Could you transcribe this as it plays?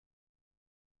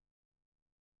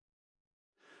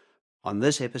On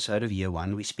this episode of Year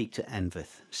One, we speak to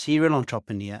Anvith, serial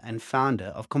entrepreneur and founder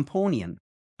of Compawnion,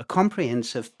 a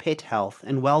comprehensive pet health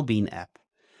and well-being app.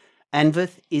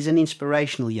 Anvith is an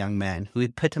inspirational young man who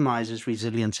epitomizes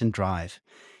resilience and drive.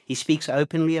 He speaks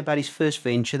openly about his first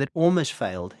venture that almost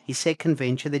failed, his second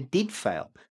venture that did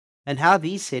fail, and how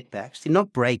these setbacks did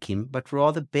not break him, but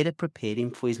rather better prepared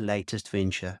him for his latest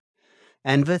venture.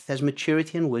 Anvith has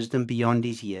maturity and wisdom beyond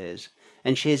his years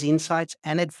and shares insights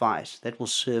and advice that will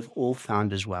serve all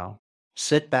founders well.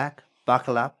 Sit back,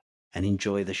 buckle up, and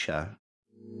enjoy the show.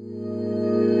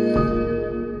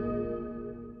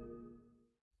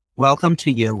 Welcome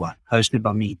to Year One, hosted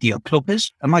by me, Dio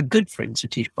Kloppers, and my good friend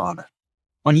Satish Bala.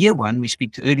 On Year One, we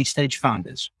speak to early stage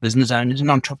founders, business owners, and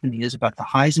entrepreneurs about the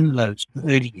highs and lows of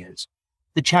the early years,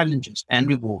 the challenges and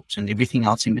rewards, and everything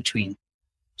else in between.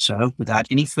 So, without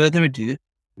any further ado,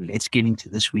 let's get into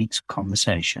this week's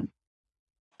conversation.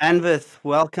 Anvith,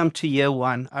 welcome to Year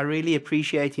One. I really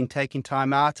appreciate you taking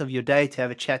time out of your day to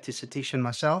have a chat to Satish and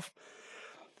myself.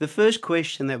 The first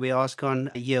question that we ask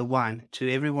on Year One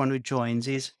to everyone who joins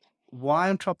is,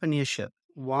 why entrepreneurship?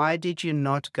 Why did you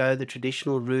not go the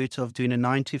traditional route of doing a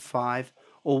 9 to 5?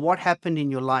 Or what happened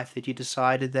in your life that you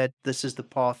decided that this is the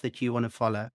path that you want to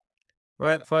follow?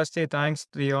 Well, firstly, thanks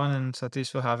YearOne and Satish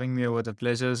for having me over. The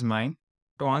pleasure is mine.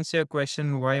 To answer your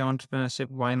question, why entrepreneurship?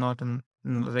 Why not a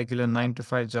regular 9 to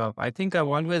 5 job? I think I've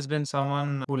always been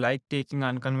someone who liked taking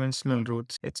unconventional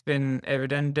routes. It's been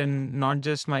evident in not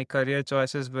just my career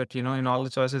choices, but in all the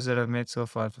choices that I've made so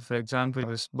far. For example, I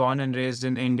was born and raised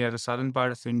in India, the southern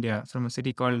part of India, from a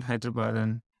city called Hyderabad,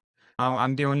 and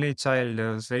I'm the only child.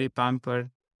 I was very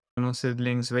pampered. No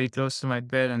siblings, very close to my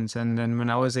parents. And then when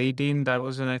I was 18, that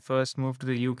was when I first moved to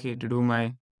the UK to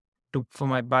do for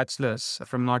my bachelor's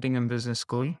from Nottingham Business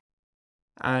School.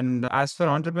 And as for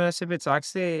entrepreneurship, it's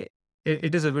actually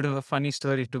it is a bit of a funny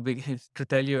story to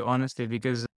tell you honestly,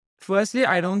 because firstly,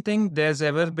 I don't think there's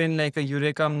ever been like a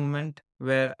eureka moment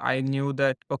where I knew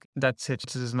that, okay, that's it,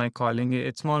 this is my calling.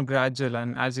 It's more gradual.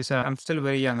 And as you said, I'm still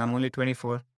very young. I'm only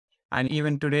 24. And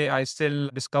even today, I still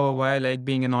discover why I like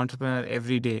being an entrepreneur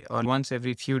every day or once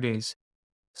every few days.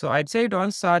 So I'd say it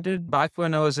all started back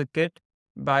when I was a kid,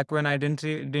 back when I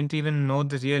didn't even know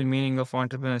the real meaning of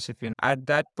entrepreneurship. At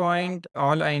that point,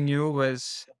 all I knew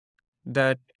was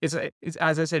that it's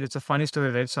as I said, it's a funny story,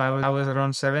 right? So I was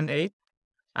around 7, 8.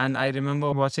 And I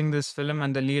remember watching this film,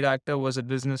 and the lead actor was a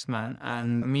businessman.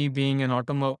 And me being an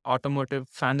automotive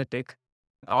fanatic,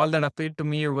 all that appealed to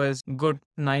me was good,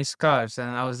 nice cars. And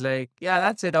I was like, yeah,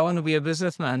 that's it. I want to be a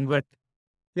businessman. But,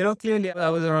 clearly I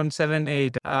was around 7,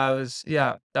 8. That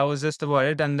was just about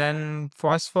it. And then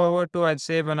fast forward to, I'd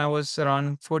say, when I was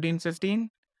around 14,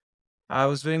 15, I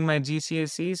was doing my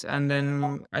GCSEs. And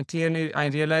then I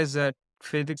realized that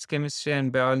physics, chemistry,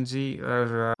 and biology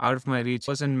are out of my reach.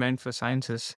 Wasn't meant for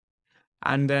sciences.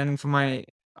 And then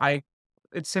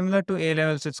it's similar to A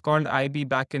levels. It's called IB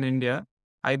back in India,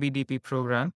 IBDP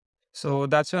program. So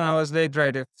that's when I was like,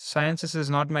 right, if sciences is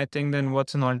not my thing, then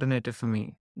what's an alternative for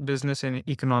me? Business and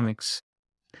economics.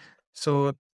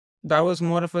 So that was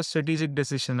more of a strategic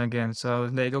decision again. So I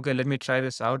was like, okay, let me try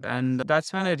this out. And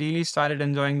that's when I really started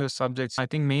enjoying those subjects. I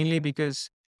think mainly because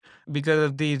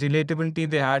of the relatability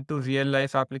they had to real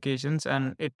life applications.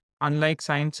 And it, unlike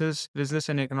sciences, business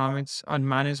and economics, or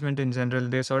management in general,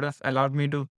 they sort of allowed me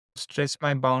to stretch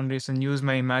my boundaries and use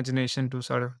my imagination to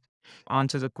sort of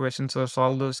answer the questions or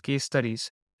solve those case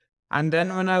studies. And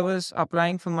then when I was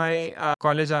applying for my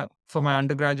for my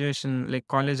undergraduation, like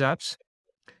college apps,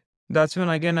 that's when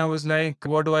again I was like,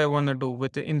 what do I want to do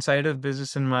with the inside of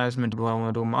business and management? Do I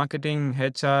want to do marketing,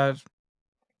 HR,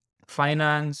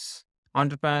 finance,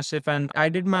 entrepreneurship? And I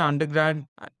did my undergrad,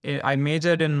 I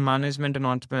majored in management and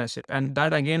entrepreneurship. And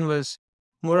that again was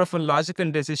more of a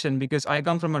logical decision because I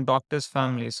come from a doctor's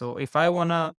family. So if I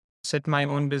want to set my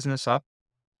own business up,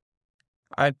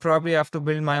 I'd probably have to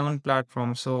build my own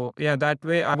platform. So yeah, that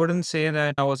way I wouldn't say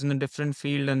that I was in a different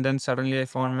field and then suddenly I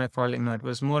found my calling. No, it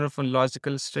was more of a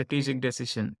logical, strategic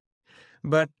decision.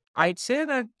 But I'd say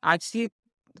that actually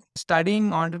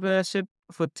studying entrepreneurship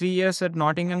for 3 years at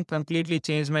Nottingham completely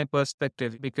changed my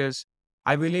perspective because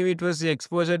I believe it was the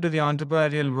exposure to the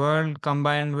entrepreneurial world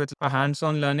combined with a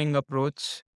hands-on learning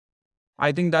approach.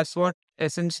 I think that's what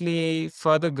essentially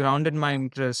further grounded my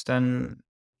interest. And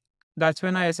that's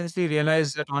when I essentially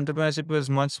realized that entrepreneurship was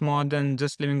much more than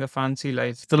just living a fancy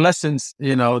life. The lessons,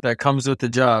 that comes with the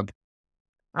job.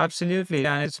 Absolutely.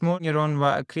 And it's more your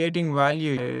own creating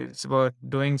value. It's about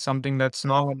doing something that's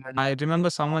novel. And I remember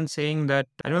someone saying that,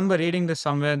 I remember reading this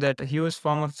somewhere, that a huge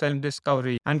form of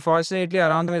self-discovery. Unfortunately,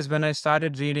 around them is when I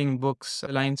started reading books,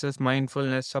 lines of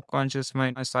mindfulness, subconscious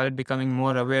mind. I started becoming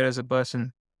more aware as a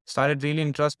person. started really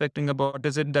introspecting about what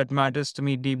is it that matters to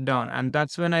me deep down. And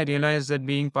that's when I realized that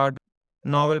being part of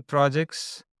novel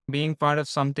projects, being part of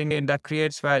something that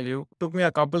creates value, took me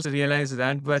a couple to realize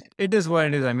that, but it is what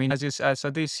it is. I mean, as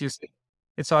Satish, you said,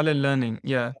 it's all in learning.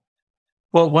 Yeah.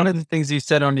 Well, one of the things you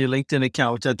said on your LinkedIn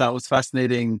account, which I thought was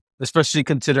fascinating, especially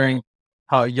considering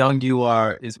how young you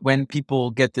are, is when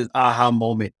people get this aha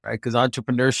moment, right? Because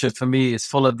entrepreneurship for me is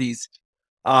full of these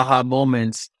aha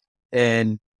moments.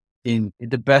 And in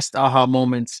the best aha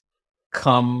moments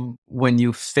come when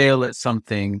you fail at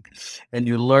something and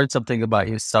you learn something about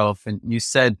yourself. And you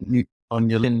said on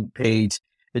your LinkedIn page,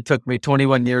 it took me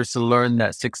 21 years to learn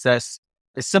that success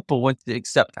is simple once you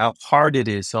accept how hard it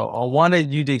is. So I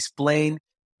wanted you to explain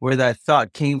where that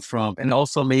thought came from, and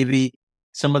also maybe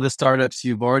some of the startups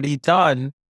you've already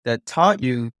done that taught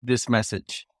you this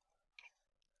message.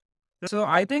 So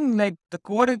I think like the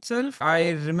quote itself,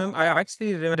 I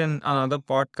actually read in another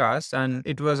podcast, and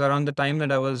it was around the time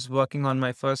that I was working on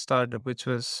my first startup, which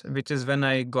is when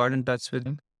I got in touch with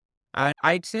him. And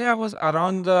I'd say I was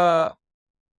around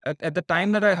at the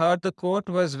time that I heard the quote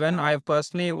was when I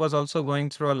personally was also going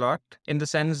through a lot, in the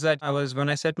sense that when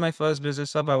I set my first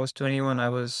business up, I was 21.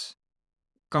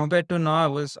 Compared to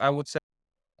now, I would say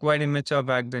quite immature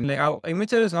back then. Like,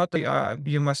 immature is not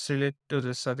you must relate to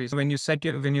this, Satish.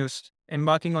 When you're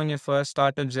embarking on your first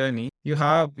startup journey,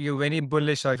 you're very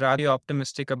bullish or rather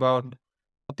optimistic about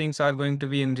how things are going to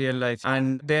be in real life.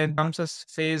 And there comes a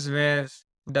phase where it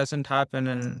doesn't happen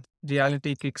and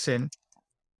reality kicks in.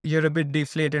 You're a bit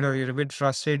deflated or you're a bit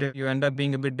frustrated. You end up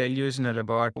being a bit delusional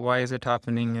about why is it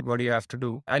happening and what do you have to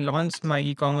do. I launched my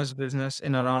e-commerce business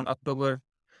in around October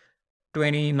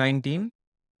 2019.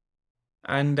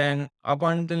 And then up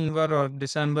until November or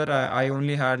December, I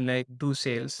only had like 2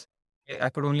 sales.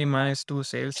 I could only manage 2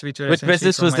 sales, which were Which essentially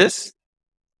business from was this?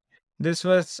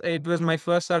 it was my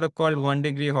first startup called 1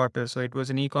 Degree Hotter. So it was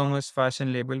an e-commerce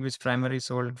fashion label which primarily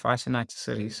sold fashion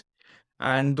accessories.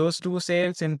 And those 2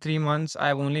 sales in 3 months,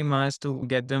 I've only managed to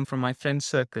get them from my friend's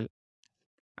circle.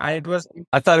 And it was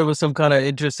I thought it was some kind of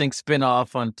interesting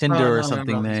spin-off on Tinder or no, no,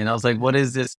 something, no. man. I was like, what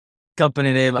is this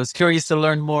company name? I was curious to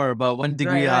learn more about 1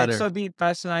 Degree Right. Hotter. So the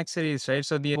fashion accessories, right?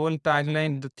 So the whole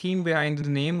tagline, the theme behind the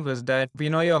name was that we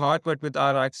know you're hot, but with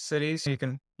our accessories, we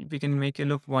can make you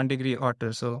look 1 degree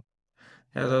hotter. So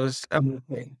yeah, that was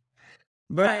amazing.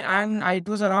 But it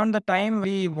was around the time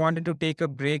we wanted to take a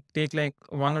break, take like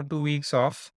 1 or 2 weeks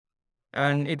off.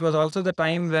 And it was also the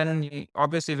time when,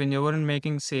 obviously, when you weren't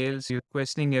making sales, you're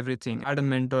questioning everything. I had a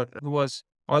mentor who was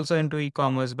also into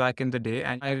e-commerce back in the day.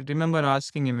 And I remember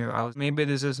asking him, maybe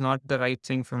this is not the right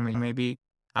thing for me. Maybe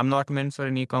I'm not meant for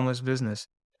an e-commerce business.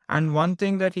 And one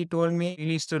thing that he told me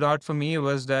really stood out for me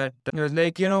was that he was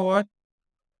like, you know what?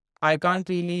 I don't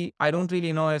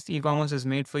really know if e-commerce is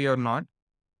made for you or not.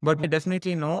 But what I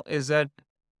definitely know is that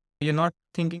you're not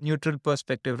thinking neutral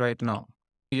perspective right now.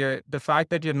 The fact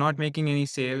that you're not making any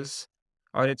sales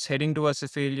or it's heading towards a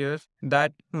failure,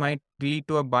 that might lead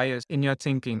to a bias in your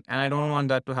thinking. And I don't want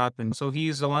that to happen. So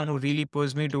he's the one who really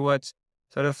pushed me towards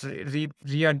sort of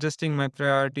readjusting my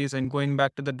priorities and going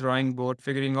back to the drawing board,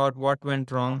 figuring out what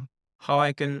went wrong, how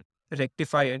I can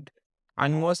rectify it.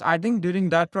 And I think during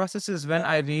that process is when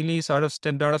I really sort of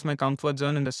stepped out of my comfort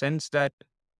zone, in the sense that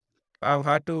I've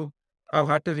had to I've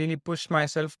had to really push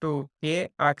myself to A,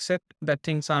 accept that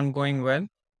things aren't going well,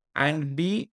 and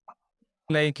B,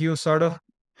 like you sort of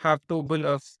have to build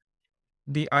of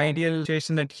the ideal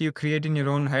situation that you create in your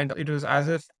own head. It was as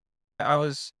if I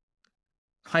was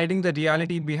hiding the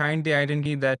reality behind the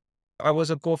identity that I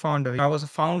was a co-founder. I was a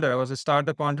founder. I was a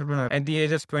startup entrepreneur at the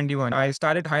age of 21. I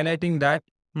started highlighting that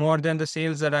more than the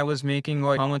sales that I was making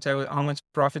or how much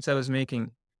profits I was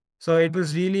making. So it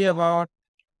was really about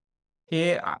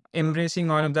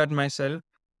embracing all of that myself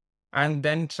and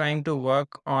then trying to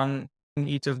work on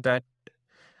each of that.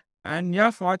 And yeah,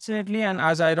 fortunately, and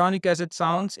as ironic as it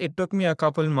sounds, it took me a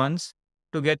couple months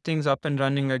to get things up and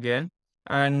running again.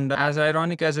 And as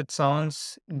ironic as it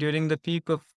sounds, during the peak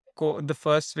of the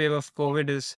first wave of COVID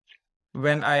is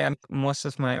when I am most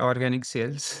of my organic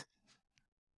sales.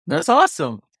 That's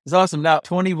awesome. It's awesome. Now,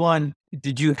 21,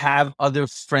 did you have other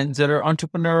friends that are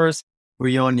entrepreneurs? Were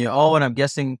you on your own? I'm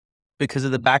guessing because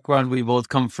of the background we both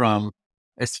come from,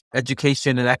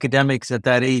 education and academics at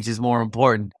that age is more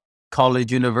important.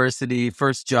 College, university,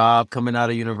 first job, coming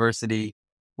out of university.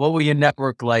 What were your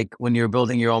network like when you were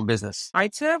building your own business?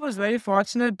 I'd say I was very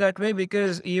fortunate that way,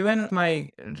 because even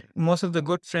most of the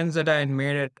good friends that I had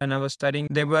made it when I was studying,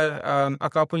 they were a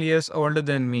couple years older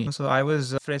than me. So I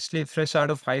was fresh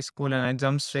out of high school and I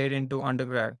jumped straight into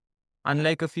undergrad.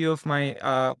 Unlike a few of my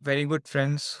very good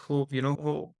friends who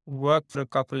worked for a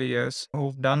couple of years,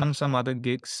 who've done some other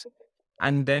gigs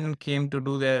and then came to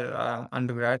do their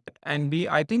undergrad. And B,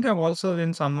 I think I've also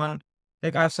been someone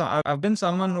like I've been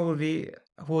someone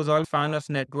who's all fan of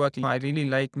networking. I really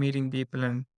like meeting people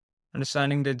and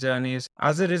understanding their journeys.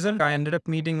 As a result, I ended up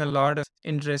meeting a lot of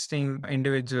interesting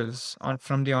individuals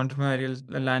from the entrepreneurial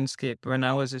landscape when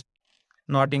I was at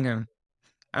Nottingham.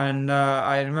 And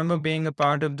I remember being a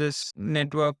part of this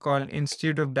network called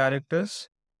Institute of Directors,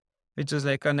 which was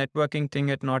like a networking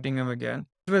thing at Nottingham again.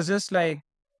 It was just like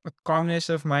a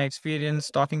combination of my experience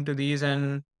talking to these,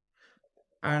 and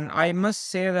I must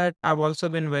say that I've also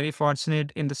been very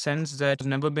fortunate in the sense that I've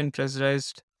never been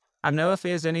pressurized. I've never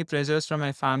faced any pressures from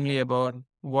my family about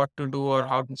what to do or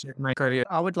how to set my career.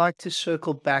 I would like to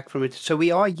circle back from it. So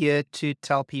we are here to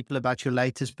tell people about your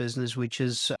latest business, which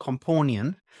is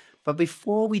Compawnion. But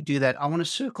before we do that, I want to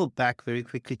circle back very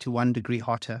quickly to 1 Degree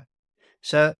Hotter.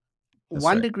 So That's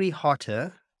One right. Degree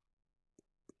Hotter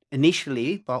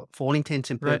initially, but for all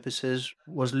intents and Right. purposes,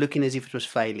 was looking as if it was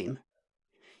failing.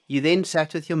 You then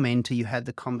sat with your mentor, you had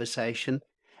the conversation.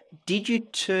 Did you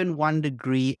turn 1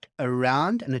 Degree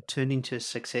around and it turned into a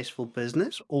successful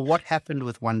business? Or what happened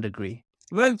with 1 Degree?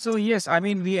 Well, so yes, I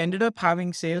mean, we ended up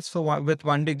having sales with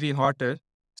 1 Degree Hotter.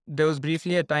 There was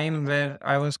briefly a time where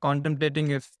I was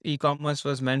contemplating if e-commerce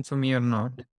was meant for me or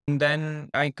not. And then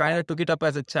I kind of took it up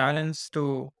as a challenge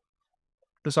to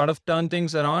sort of turn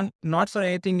things around, not for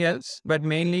anything else, but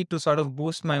mainly to sort of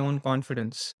boost my own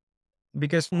confidence.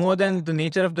 Because more than the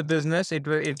nature of the business, it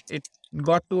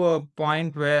got to a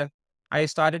point where I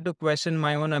started to question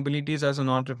my own abilities as an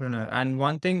entrepreneur. And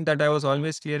one thing that I was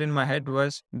always clear in my head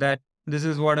was that this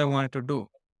is what I wanted to do.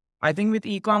 I think with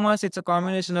e-commerce, it's a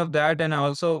combination of that, and I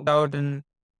also out and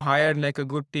hired like a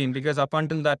good team, because up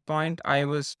until that point, I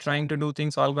was trying to do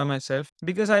things all by myself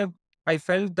because I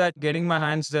felt that getting my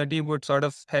hands dirty would sort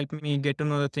of help me get to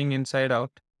know the thing inside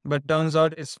out. But turns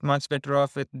out it's much better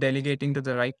off with delegating to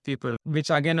the right people, which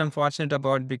again I'm fortunate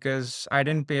about because I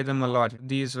didn't pay them a lot.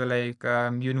 These were like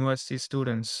university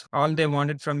students. All they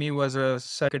wanted from me was a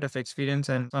circuit of experience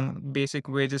and some basic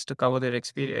wages to cover their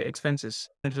expenses.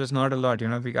 It was not a lot,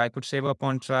 I could save up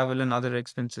on travel and other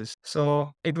expenses.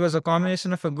 So it was a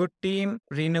combination of a good team,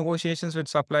 renegotiations with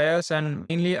suppliers, and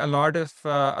mainly a lot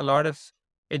of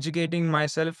educating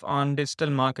myself on digital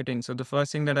marketing. So the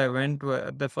first thing that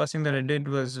I did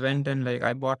was went and like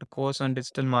I bought a course on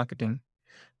digital marketing.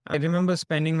 I remember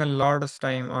spending a lot of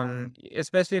time on,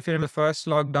 especially if you're in the first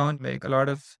lockdown, like a lot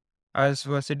of us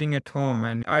were sitting at home,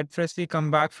 and I'd freshly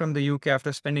come back from the UK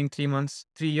after spending 3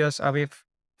 years away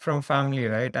from family,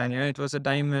 right? And it was a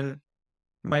time when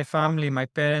my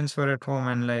parents were at home,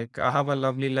 and like I have a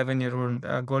lovely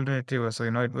 11-year-old golden retriever. So,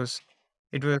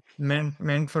 it was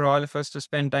meant for all of us to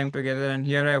spend time together. And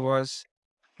here I was,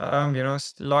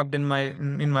 locked in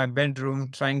my bedroom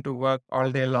trying to work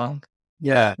all day long.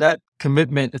 Yeah, that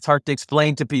commitment, it's hard to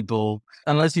explain to people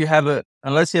unless you have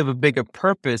a bigger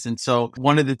purpose. And so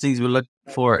one of the things we look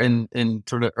for in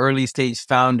sort of early stage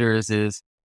founders is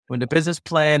when the business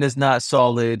plan is not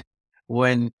solid,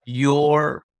 when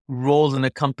your role in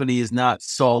the company is not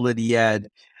solid yet,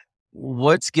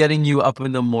 what's getting you up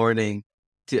in the morning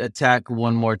to attack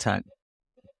one more time?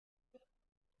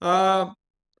 Uh,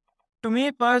 to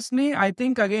me personally, I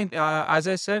think again, as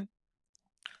I said,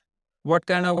 what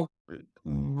kind of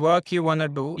work you want to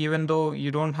do, even though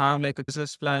you don't have like a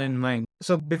business plan in mind.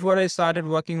 So before I started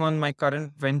working on my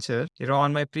current venture,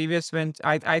 on my previous venture,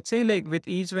 I'd say like with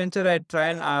each venture, I try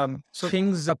and so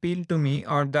things appeal to me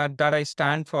or that I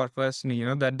stand for personally,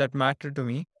 that matter to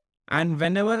me. And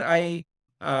whenever I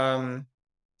um,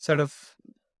 sort of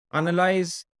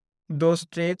analyze those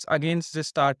traits against the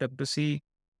startup to see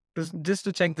just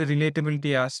to check the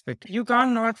relatability aspect. You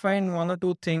can't not find one or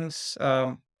two things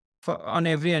on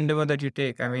every endeavor that you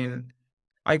take. I mean,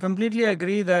 I completely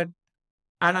agree that,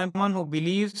 and I'm one who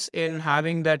believes in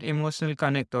having that emotional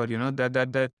connect, or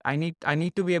that I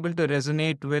need to be able to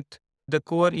resonate with the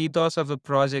core ethos of the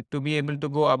project to be able to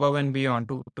go above and beyond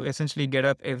to essentially get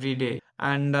up every day.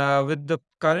 And with the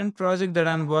current project that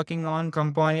I'm working on,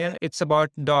 Companion, it's about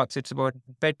dogs, it's about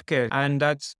pet care, and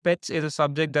that's pets is a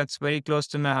subject that's very close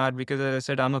to my heart because, as I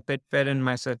said, I'm a pet parent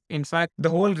myself. In fact,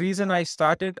 the whole reason I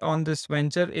started on this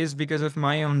venture is because of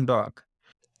my own dog.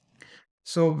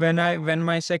 So when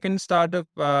my second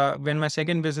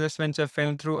business venture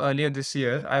fell through earlier this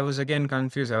year, I was again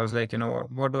confused. I was like,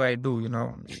 what do I do?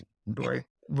 Do I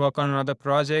work on another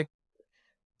project?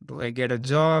 Do I get a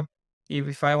job?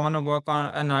 If I want to work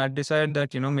on, and I decided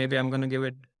that, maybe I'm going to give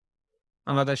it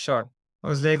another shot. I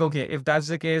was like, okay, if that's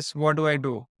the case, what do I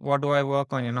do? What do I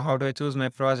work on? How do I choose my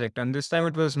project? And this time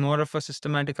it was more of a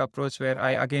systematic approach where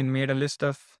I again made a list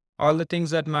of all the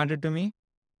things that matter to me,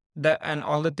 and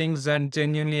all the things that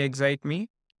genuinely excite me.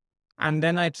 And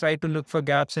then I tried to look for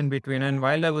gaps in between. And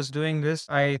while I was doing this,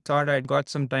 I thought I'd got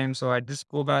some time. So I'd just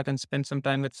go back and spend some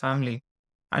time with family.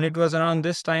 And it was around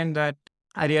this time that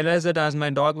I realized that as my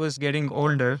dog was getting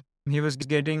older, he was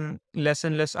getting less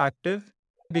and less active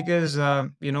because,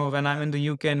 when I'm in the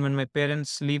UK and when my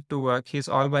parents leave to work, he's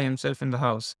all by himself in the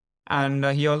house. And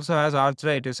he also has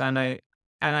arthritis. And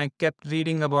I kept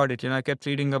reading about it. I kept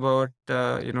reading about,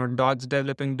 dogs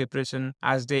developing depression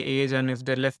as they age and if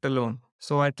they're left alone.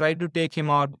 So I tried to take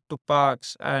him out to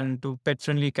parks and to pet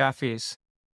friendly cafes.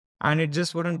 And it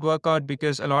just wouldn't work out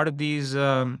because a lot of these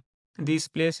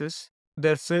places,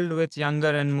 they're filled with younger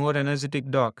and more energetic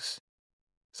dogs.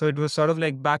 So it was sort of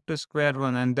like back to square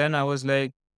one. And then I was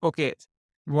like, okay,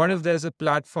 what if there's a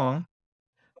platform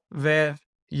where,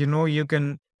 you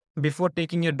can, before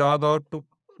taking your dog out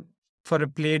for a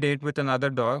play date with another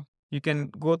dog, you can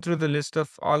go through the list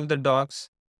of all the dogs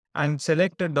and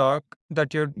select a dog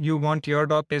that you want your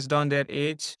dog based on their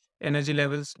age, energy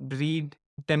levels, breed,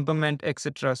 temperament,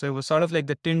 etc. So it was sort of like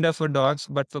the Tinder for dogs,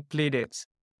 but for play dates.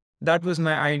 That was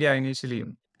my idea initially.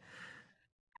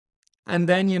 And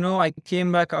then, I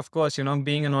came back, of course,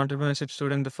 being an entrepreneurship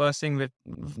student, the first thing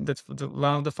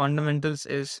one of the fundamentals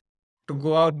is to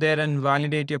go out there and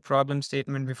validate your problem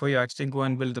statement before you actually go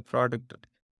and build the product.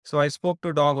 So I spoke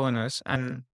to dog owners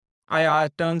and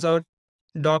turns out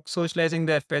dog socializing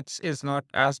their pets is not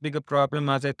as big a problem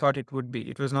as I thought it would be.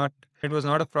 It was not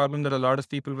a problem that a lot of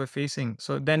people were facing.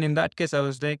 So then in that case, I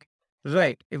was like,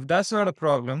 right, if that's not a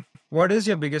problem, what is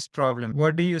your biggest problem?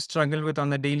 What do you struggle with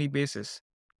on a daily basis?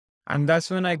 And that's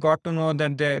when I got to know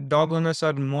that the dog owners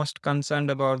are most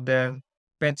concerned about their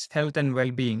pets' health and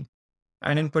well being.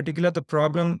 And in particular, the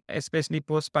problem, especially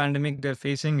post pandemic, they're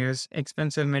facing is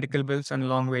expensive medical bills and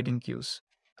long waiting queues.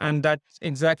 And that's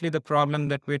exactly the problem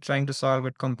that we're trying to solve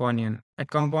at Compawnion. At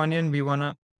Compawnion, we want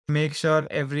to make sure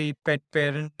every pet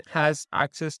parent has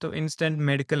access to instant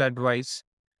medical advice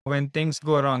when things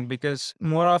go wrong. Because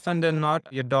more often than not,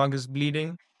 your dog is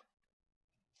bleeding,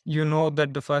 that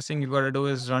the first thing you got to do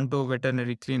is run to a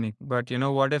veterinary clinic. But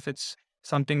what if it's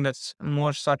something that's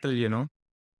more subtle,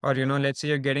 or let's say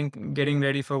you're getting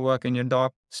ready for work and your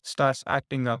dog starts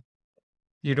acting up.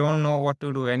 You don't know what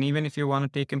to do, and even if you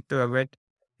want to take him to a vet,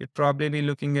 you'd probably be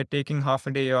looking at taking half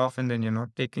a day off and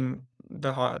then taking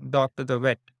the dog to the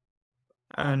vet.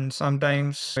 And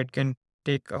sometimes it can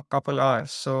take a couple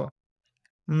hours. So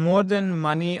more than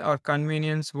money or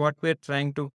convenience,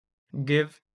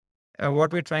 give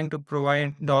what we're trying to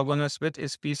provide dog owners with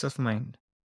is peace of mind.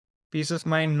 Peace of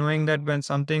mind knowing that when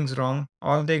something's wrong,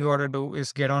 all they gotta do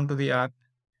is get onto the app,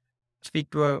 speak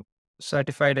to a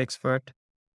certified expert,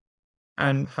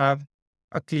 and have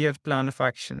a clear plan of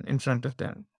action in front of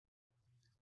them.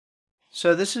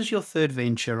 So this is your third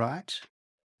venture, right?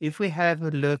 If we have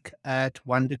a look at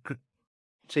 1 degree,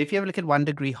 so if you have a look at 1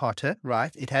 degree hotter,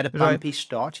 right? It had a Right. bumpy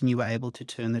start and you were able to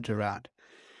turn it around.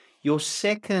 Your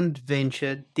second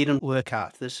venture didn't work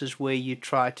out. This is where you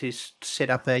try to set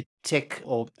up a tech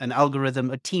or an algorithm,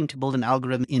 a team to build an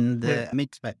algorithm in the Yeah.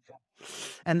 mid-space.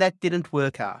 And that didn't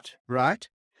work out, right?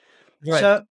 Right.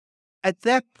 So at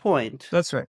that point,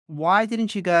 That's right. why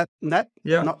didn't you go, no,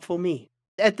 Yeah. not for me?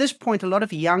 At this point, a lot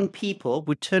of young people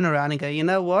would turn around and go, you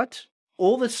know what?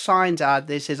 All the signs out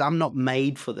there says I'm not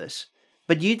made for this.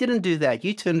 But you didn't do that.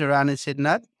 You turned around and said,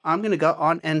 no, I'm going to go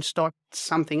on and start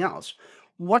something else.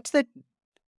 What's that?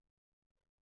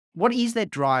 What is that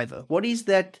driver? What is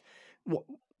that?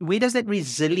 Where does that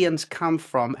resilience come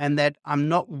from? And that I'm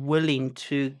not willing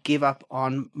to give up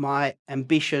on my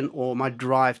ambition or my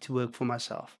drive to work for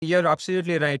myself. You're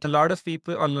absolutely right. A lot of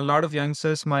people or a lot of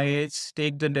youngsters my age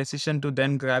take the decision to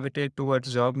then gravitate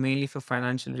towards job mainly for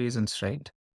financial reasons, right?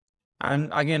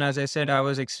 And again, as I said, I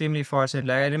was extremely fortunate.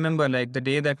 Like I remember like the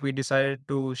day that we decided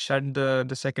to shut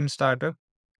the second startup,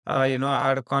 I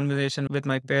had a conversation with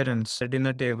my parents at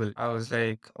dinner table. I was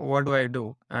like, what do I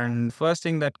do? And first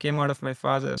thing that came out of my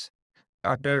father's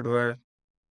uttered were,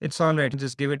 it's all right,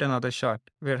 just give it another shot.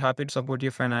 We're happy to support you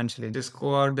financially. Just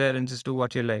go out there and just do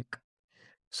what you like.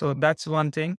 So that's one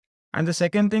thing. And the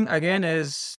second thing again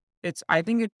is I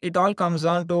think it all comes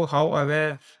down to how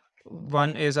aware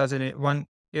one is as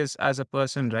a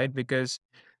person, right? Because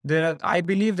I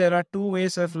believe there are two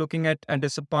ways of looking at a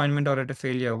disappointment or at a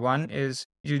failure. One is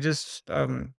you just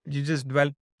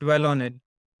dwell on it.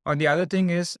 Or the other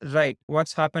thing is, right,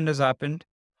 what's happened has happened.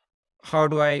 How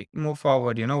do I move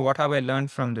forward? What have I learned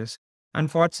from this?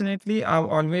 Unfortunately, I've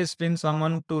always been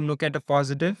someone to look at a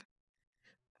positive.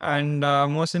 And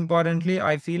most importantly,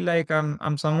 I feel like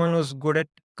I'm someone who's good at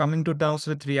coming to terms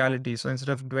with reality. So instead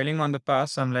of dwelling on the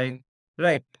past, I'm like,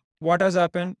 right, what has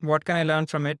happened? What can I learn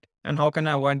from it? And how can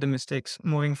I avoid the mistakes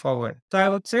moving forward? So I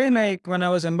would say, like, when I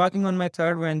was embarking on my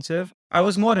third venture, I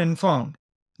was more informed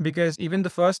because even the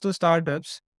first two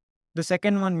startups, the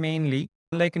second one mainly,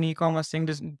 like an e-commerce thing,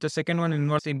 the second one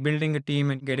involves in building a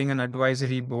team and getting an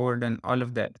advisory board and all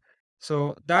of that.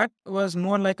 So that was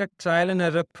more like a trial and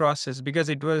error process because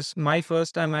it was my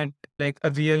first time at like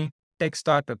a real tech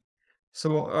startup.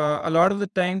 So a lot of the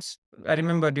times I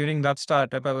remember during that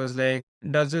startup, I was like,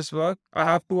 does this work? I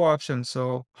have two options.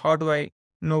 So how do I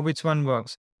know which one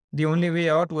works? The only way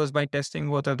out was by testing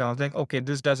both of them. I was like, okay,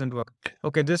 this doesn't work.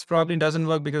 Okay, this probably doesn't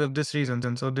work because of this reason.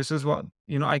 And so this is what,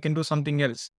 I can do something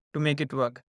else to make it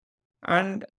work.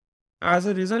 And as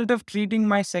a result of treating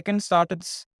my second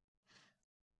startups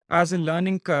as a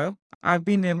learning curve, I've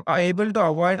been able to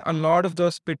avoid a lot of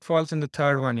those pitfalls in the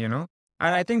third one. And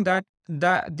I think that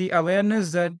the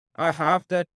awareness that I have,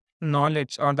 that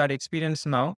knowledge or that experience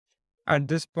now at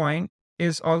this point,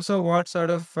 is also what sort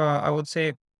of I would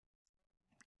say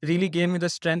really gave me the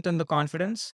strength and the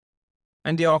confidence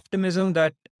and the optimism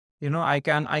that I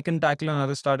can tackle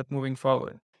another startup moving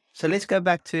forward. So let's go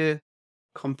back to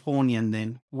Compawnion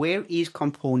then. Where is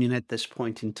Compawnion at this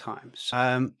point in time?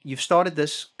 You've started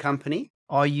this company.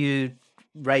 Are you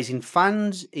raising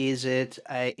funds? Is it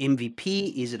a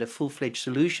MVP? Is it a full-fledged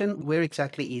solution? Where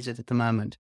exactly is it at the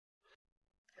moment?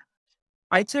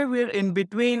 I'd say we're in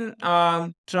between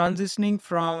transitioning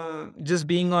from just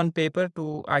being on paper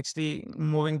to actually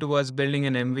moving towards building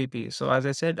an MVP. So as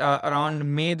I said, around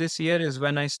May this year is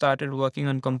when I started working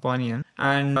on Companion.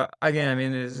 And again, I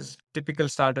mean, it's typical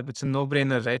startup. It's a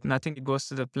no-brainer, right? Nothing goes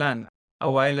to the plan. A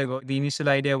while ago, the initial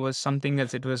idea was something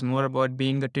else. It was more about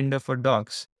being a Tinder for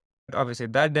dogs. But obviously,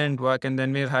 that didn't work. And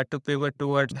then we had to pivot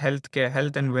towards healthcare,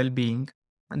 health and well-being.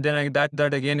 And then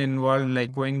that again involved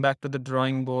like going back to the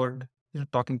drawing board,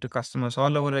 talking to customers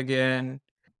all over again,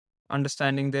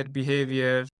 understanding their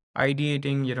behavior,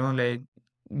 ideating, like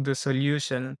the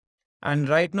solution. And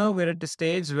right now we're at the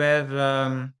stage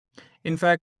where, in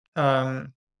fact,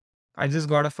 um, I just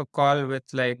got off a call with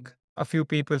like a few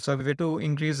people. So we're to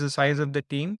increase the size of the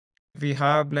team. We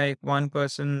have like one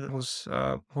person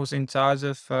who's in charge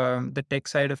of the tech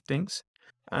side of things,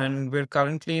 and we're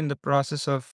currently in the process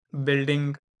of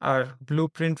building our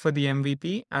blueprint for the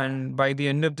MVP. And by the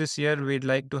end of this year, we'd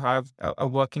like to have a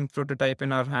working prototype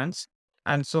in our hands.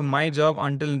 And so my job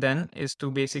until then is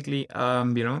to basically,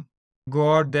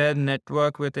 go out there,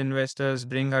 network with investors,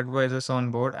 bring advisors on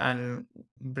board, and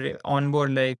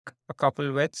onboard like a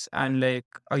couple vets and like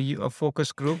a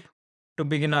focus group to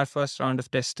begin our first round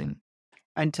of testing.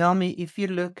 And tell me, if you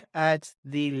look at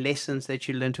the lessons that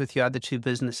you learned with your other two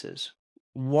businesses,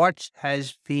 what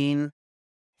has been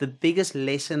the biggest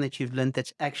lesson that you've learned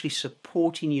that's actually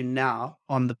supporting you now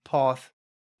on the path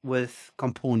with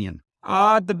Compawnion?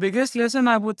 The biggest lesson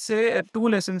I would say, two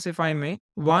lessons, if I may.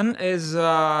 One is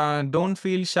don't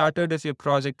feel shattered if your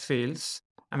project fails.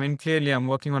 I mean, clearly, I'm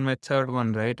working on my third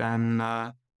one, right?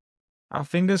 And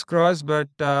fingers crossed, but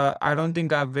I don't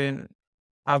think I've been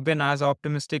as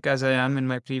optimistic as I am in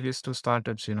my previous two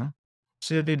startups.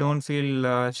 Absolutely don't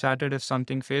feel shattered if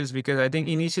something fails, because I think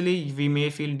initially we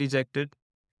may feel dejected,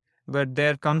 but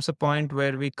there comes a point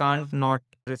where we can't not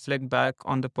reflect back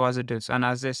on the positives. And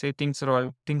as they say, things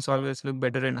always look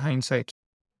better in hindsight.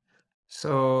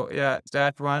 So yeah,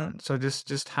 that one. So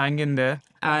just hang in there.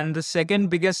 And the second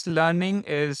biggest learning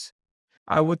is,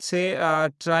 I would say,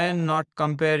 try and not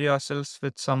compare yourselves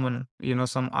with someone,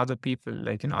 some other people,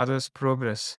 like others'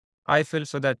 progress. I fell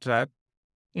for that trap.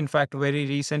 In fact, very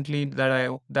recently that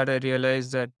I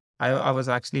realized that I was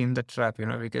actually in the trap,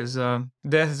 because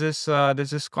there's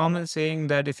this common saying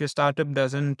that if your startup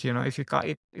doesn't, if you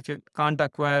can't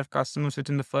acquire customers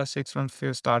within the first 6 months of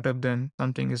your startup, then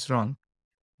something is wrong.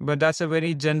 But that's a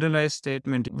very generalized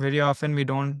statement. Very often we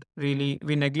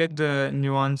neglect the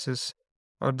nuances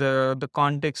or the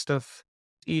context of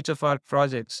each of our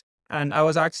projects. And I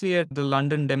was actually at the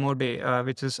London Demo Day,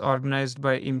 which is organized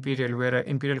by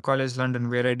Imperial College London,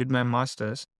 where I did my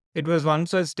masters. It was one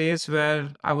such days where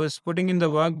I was putting in the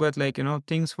work, but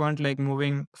things weren't like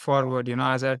moving forward,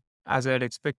 as I had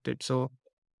expected. So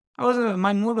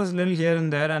my mood was a little here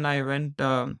and there, and I went.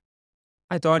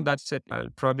 I thought that's it. I'll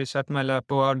probably shut my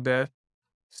laptop out there,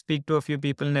 speak to a few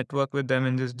people, network with them,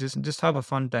 and just have a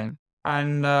fun time.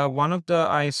 And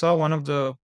I saw one of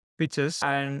the pitches,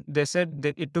 and they said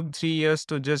that it took 3 years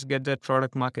to just get that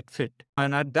product market fit.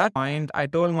 And at that point, I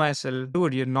told myself,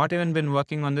 dude, you've not even been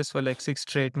working on this for like 6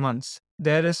 straight months.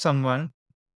 There is someone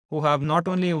who have not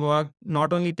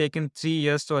only taken 3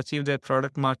 years to achieve their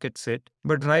product market fit,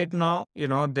 but right now,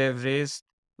 they've raised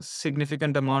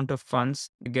significant amount of funds,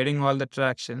 getting all the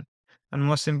traction. And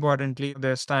most importantly,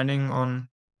 they're standing on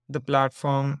the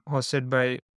platform hosted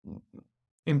by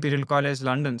Imperial College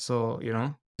London. So,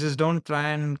 just don't try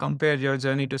and compare your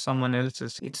journey to someone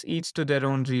else's. It's each to their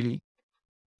own, really.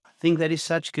 I think that is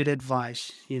such good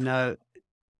advice.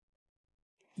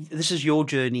 This is your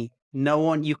journey.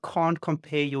 You can't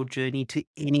compare your journey to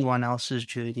anyone else's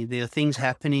journey. There are things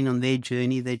happening on their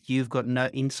journey that you've got no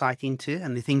insight into,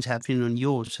 and the things happening on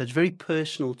yours. So it's very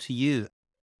personal to you.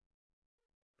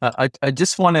 I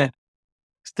just want to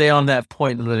stay on that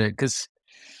point a little bit because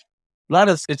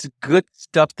it's good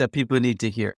stuff that people need to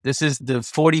hear. This is the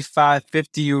 45,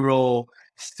 50-year-old,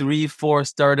 3-4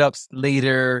 startups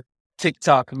later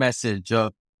TikTok message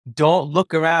of don't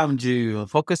look around you,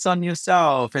 focus on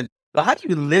yourself. And but how do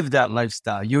you live that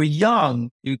lifestyle? You're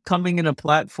young, you're coming in a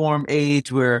platform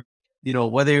age where,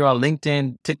 whether you're on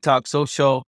LinkedIn, TikTok,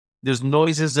 social, there's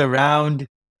noises around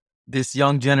this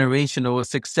young generation of what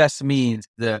success means,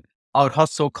 the out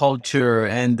hustle culture,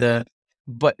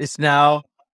 but it's now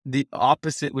the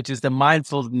opposite, which is the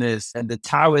mindfulness and the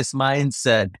Taoist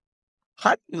mindset.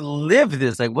 How do you live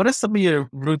this? Like, what are some of your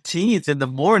routines in the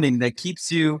morning that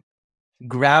keeps you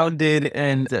grounded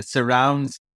and that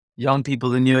surrounds young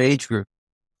people in your age group?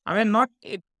 I mean,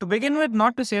 to begin with,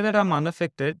 not to say that I'm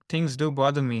unaffected. Things do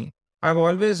bother me. I've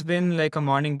always been like a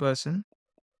morning person.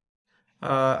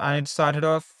 And it started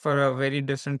off for a very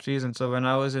different reason. So when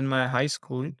I was in my high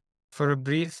school, for a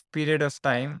brief period of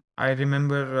time, I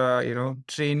remember,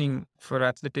 training for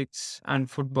athletics and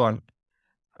football,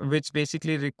 which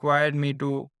basically required me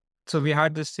to. So we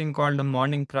had this thing called a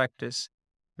morning practice,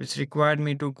 which required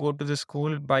me to go to the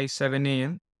school by 7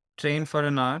 a.m., train for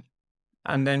an hour,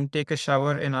 and then take a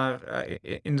shower in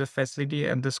the facility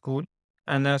at the school.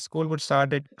 And the school would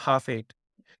start at 7:30.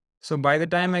 So by the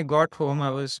time I got home, I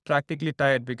was practically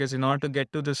tired because in order to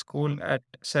get to the school at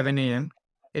 7 a.m.,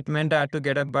 it meant I had to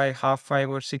get up by 5:30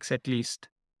 or 6 at least.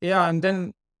 Yeah, and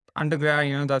then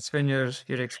undergrad, that's when you're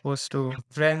exposed to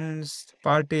friends,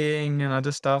 partying and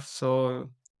other stuff. So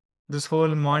this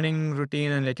whole morning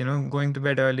routine and going to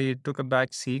bed early took a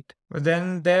back seat. But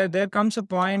then there comes a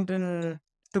point, and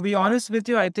to be honest with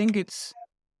you, I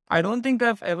don't think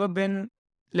I've ever been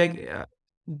like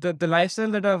the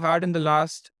lifestyle that I've had in the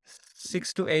last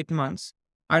 6 to 8 months.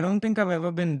 I don't think I've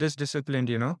ever been this disciplined,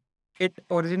 It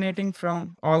originating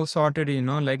from all sorted,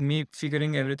 like me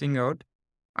figuring everything out.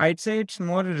 I'd say it's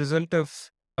more a result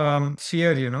of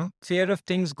fear, fear of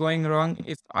things going wrong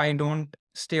if I don't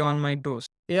stay on my toes.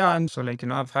 Yeah, and so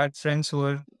I've had friends who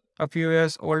are a few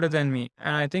years older than me,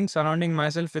 and I think surrounding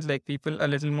myself with people a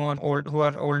little more old who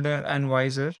are older and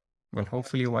wiser, well,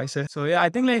 hopefully wiser. So yeah, I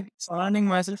think surrounding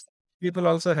myself people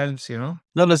also helps, No,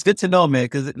 that's good to know, man.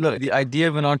 Because look, the idea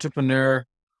of an entrepreneur,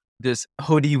 this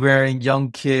hoodie wearing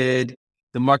young kid,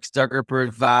 the Mark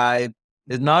Zuckerberg vibe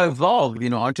is not evolved.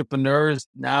 Entrepreneurs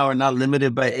now are not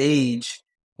limited by age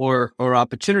or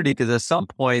opportunity, because at some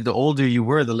point, the older you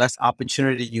were, the less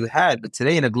opportunity you had. But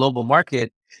today in a global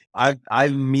market,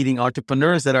 I'm meeting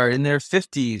entrepreneurs that are in their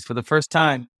 50s for the first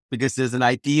time because there's an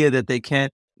idea that they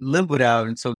can't live without.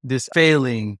 And so this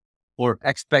failing or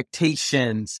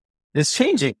expectations is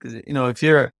changing. If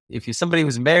you're somebody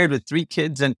who's married with 3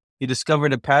 kids and you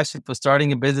discovered a passion for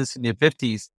starting a business in your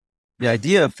 50s, the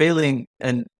idea of failing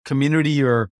and community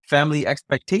or family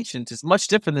expectations is much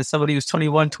different than somebody who's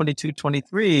 21, 22,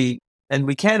 23. And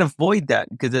we can't avoid that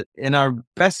because in our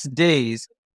best days,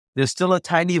 there's still a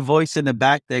tiny voice in the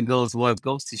back that goes, well, it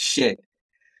goes to shit.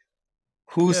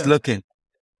 Who's looking?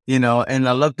 And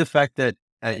I love the fact that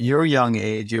at your young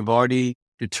age, you've already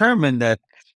determined that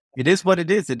it is what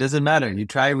it is. It doesn't matter. You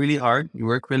try really hard. You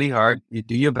work really hard. You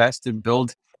do your best to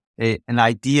build an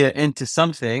idea into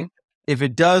something. If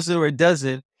it does or it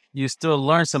doesn't, you still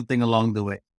learn something along the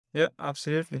way. Yeah,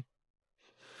 absolutely.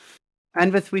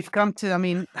 Anvith, we've come to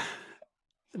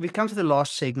the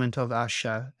last segment of our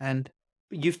show, and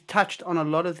you've touched on a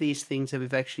lot of these things that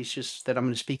that I'm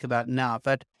going to speak about now.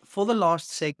 But for the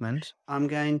last segment, I'm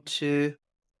going to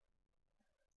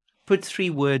put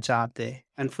 3 words out there.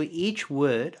 And for each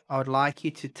word, I would like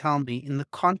you to tell me, in the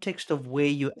context of where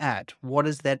you're at, what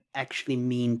does that actually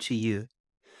mean to you?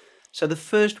 So the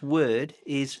first word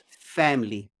is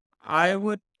family. I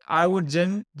would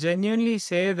genuinely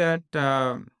say that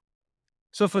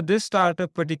so for this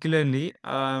startup particularly,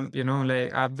 I've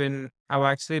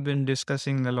actually been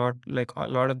discussing a lot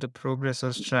of the progress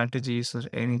or strategies or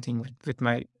anything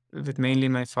with mainly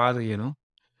my father,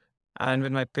 and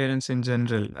with my parents in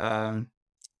general.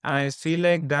 And I feel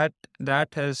like that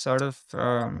has sort of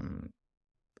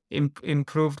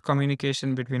improved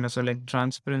communication between us, or like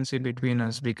transparency between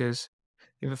us. Because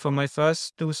for my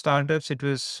first two startups, it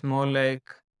was more like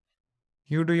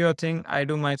you do your thing, I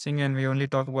do my thing, and we only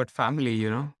talk about family.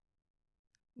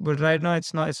 But right now,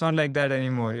 it's not like that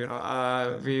anymore.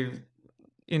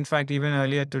 In fact, even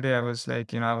earlier today, I was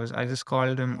like, I just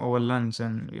called him over lunch,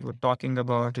 and we were talking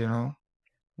about,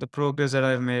 the progress that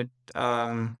I've made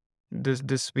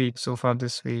this week, so far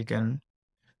this week, and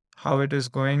how it is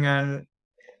going. And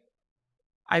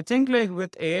I think, like,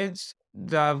 with age,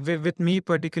 with me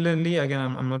particularly,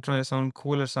 again, I'm not trying to sound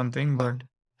cool or something, but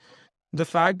the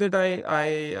fact that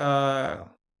I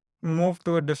moved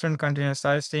to a different country and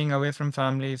started staying away from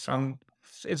family from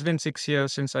it's been 6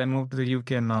 years since I moved to the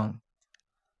UK now.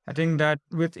 I think that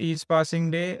with each passing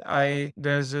day, I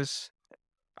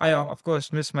of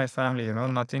course miss my family.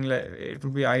 Nothing like it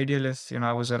would be ideal if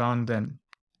I was around then.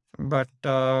 But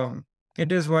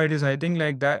it is what it is. I think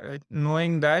like that,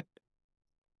 knowing that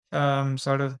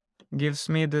sort of gives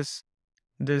me this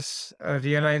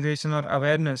realization or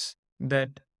awareness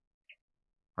that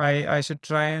I should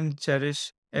try and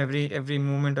cherish every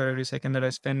moment or every second that I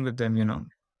spend with them.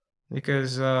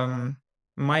 Because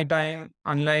my time,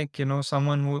 unlike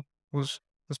someone who's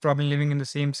probably living in the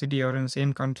same city or in the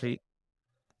same country,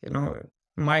 you know,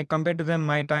 my compared to them,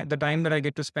 my time, the time that I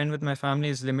get to spend with my family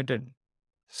is limited.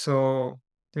 So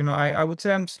I would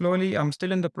say I'm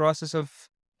still in the process of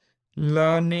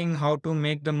learning how to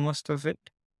make the most of it,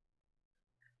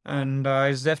 and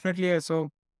it's definitely so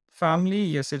family.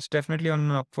 Yes, it's definitely on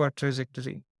an upward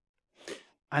trajectory.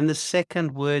 And the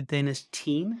second word then is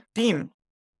team. Team.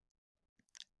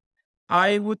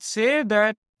 I would say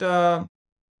that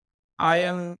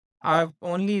I've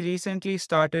only recently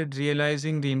started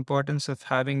realizing the importance of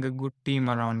having a good team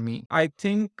around me. I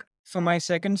think for my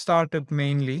second startup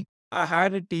mainly, I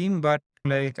had a team, but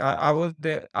like I was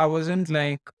there, I wasn't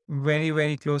like very,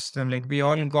 very close to them. Like we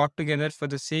all got together for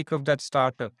the sake of that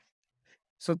startup.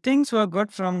 So things were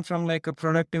good from like a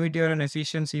productivity or an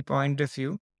efficiency point of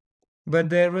view, but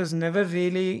there was never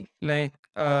really like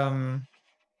a,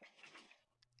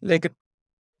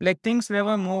 like things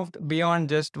never moved beyond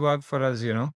just work for us.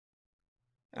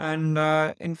 And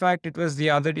in fact, it was the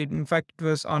other day. In fact, it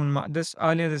was on this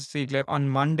earlier this week, like on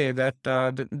Monday, that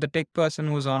the tech person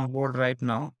who's on board right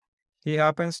now, he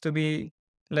happens to be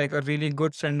like a really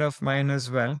good friend of mine as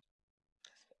well.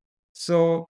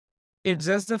 So it's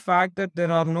just the fact that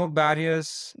there are no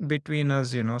barriers between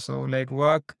us. So like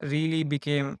work really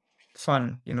became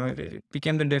fun. It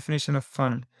became the definition of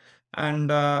fun,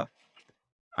 and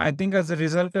I think as a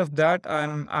result of that,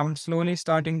 I'm slowly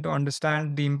starting to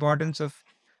understand the importance of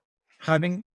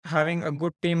having a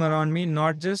good team around me,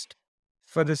 not just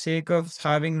for the sake of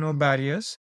having no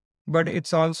barriers, but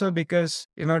it's also because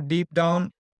deep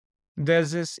down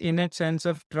there's this innate sense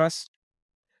of trust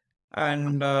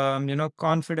and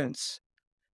confidence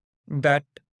that,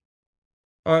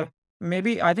 or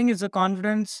maybe I think it's a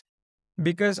confidence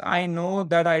because I know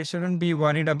that I shouldn't be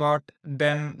worried about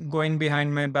them going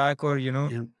behind my back or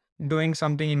Yeah. doing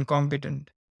something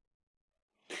incompetent.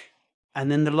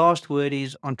 And then the last word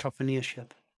is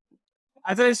entrepreneurship.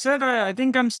 As I said, I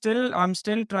think I'm still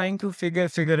trying to figure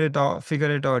it out.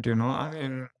 I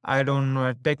mean, I don't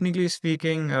know. Technically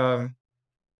speaking,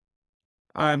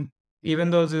 I'm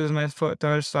even though this is my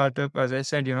third startup, as I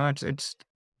said, it's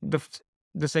the f-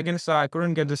 the second start. I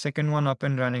couldn't get the second one up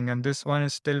and running, and this one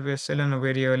is we're still in a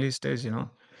very early stage.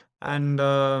 And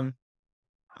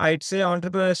I'd say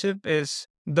entrepreneurship is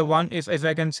the one. If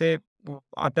I can say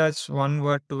attach one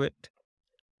word to it,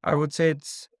 I would say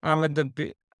it's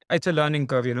a learning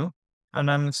curve. And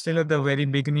I'm still at the very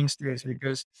beginning stage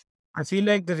because I feel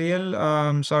like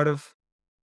the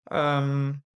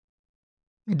um,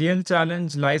 real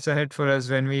challenge lies ahead for us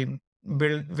when we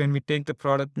take the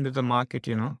product into the market.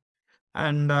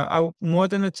 And more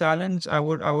than a challenge, I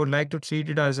would like to treat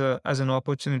it as an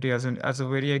opportunity, as a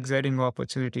very exciting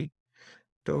opportunity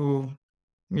to,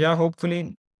 yeah,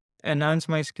 hopefully enhance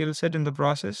my skill set in the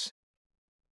process.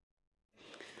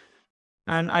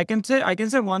 And I can say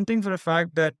one thing for a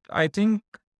fact that I think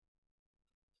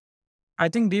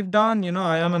deep down,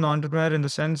 I am an entrepreneur in the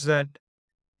sense that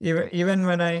even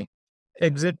when I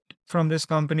exit from this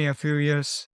company a few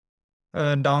years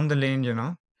down the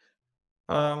lane,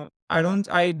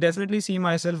 I definitely see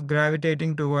myself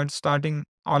gravitating towards starting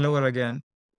all over again.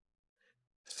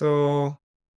 So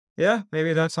yeah,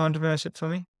 maybe that's entrepreneurship for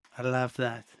me. I love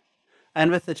that.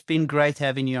 Anvith, it's been great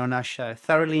having you on our show.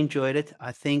 Thoroughly enjoyed it.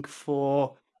 I think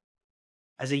for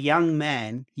as a young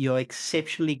man, you're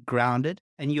exceptionally grounded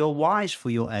and you're wise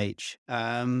for your age.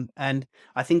 And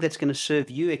I think that's going to serve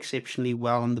you exceptionally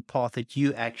well on the path that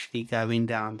you actually going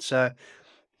down. So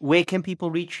where can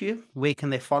people reach you? Where can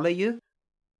they follow you?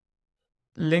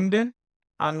 LinkedIn,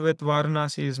 Anvith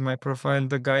Varanasi is my profile,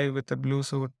 the guy with the blue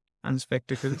suit and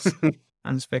spectacles.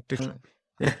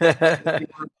 If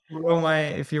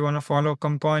you want to follow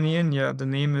Companion, yeah, the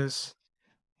name is,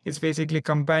 it's basically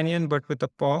Companion, but with a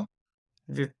paw.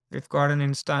 We've got an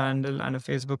Insta handle and a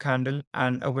Facebook handle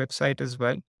and a website as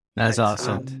well. That's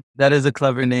Excellent. awesome. That is a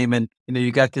clever name. And,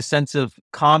 you got this sense of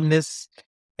calmness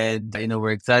and,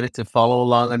 we're excited to follow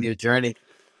along on your journey.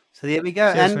 So there we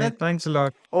go. Cheers, And mate. Thanks a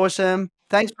lot. awesome.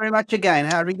 Thanks very much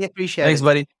again. I really appreciate Thanks, it.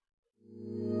 buddy.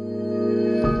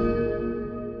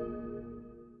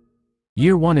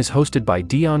 YearOne is hosted by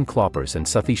Dion Kloppers and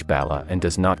Satish Bala and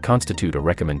does not constitute a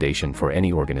recommendation for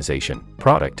any organization,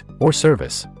 product, or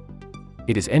service.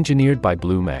 It is engineered by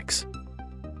BloomX.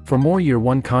 For more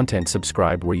YearOne content,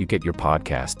 subscribe where you get your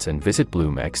podcasts and visit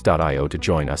bloomx.io to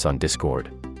join us on Discord.